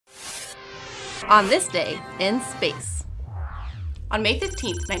On this day in space. On May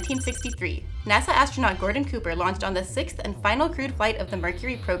 15, 1963, NASA astronaut Gordon Cooper launched on the sixth and final crewed flight of the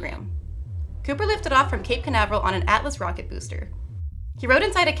Mercury Program. Cooper lifted off from Cape Canaveral on an Atlas rocket booster. He rode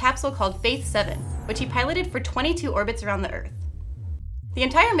inside a capsule called Faith 7, which he piloted for 22 orbits around the Earth. The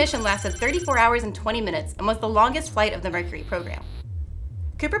entire mission lasted 34 hours and 20 minutes and was the longest flight of the Mercury Program.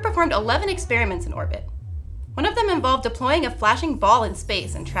 Cooper performed 11 experiments in orbit. One of them involved deploying a flashing ball in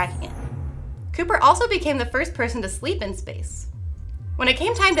space and tracking it. Cooper also became the first person to sleep in space. When it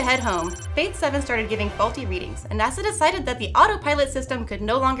came time to head home, Faith 7 started giving faulty readings, and NASA decided that the autopilot system could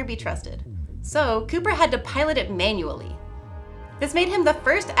no longer be trusted. So Cooper had to pilot it manually. This made him the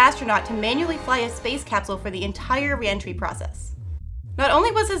first astronaut to manually fly a space capsule for the entire reentry process. Not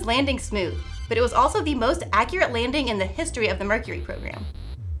only was his landing smooth, but it was also the most accurate landing in the history of the Mercury program.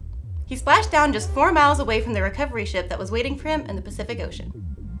 He splashed down just 4 miles away from the recovery ship that was waiting for him in the Pacific Ocean.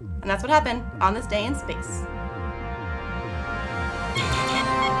 And that's what happened on this day in space.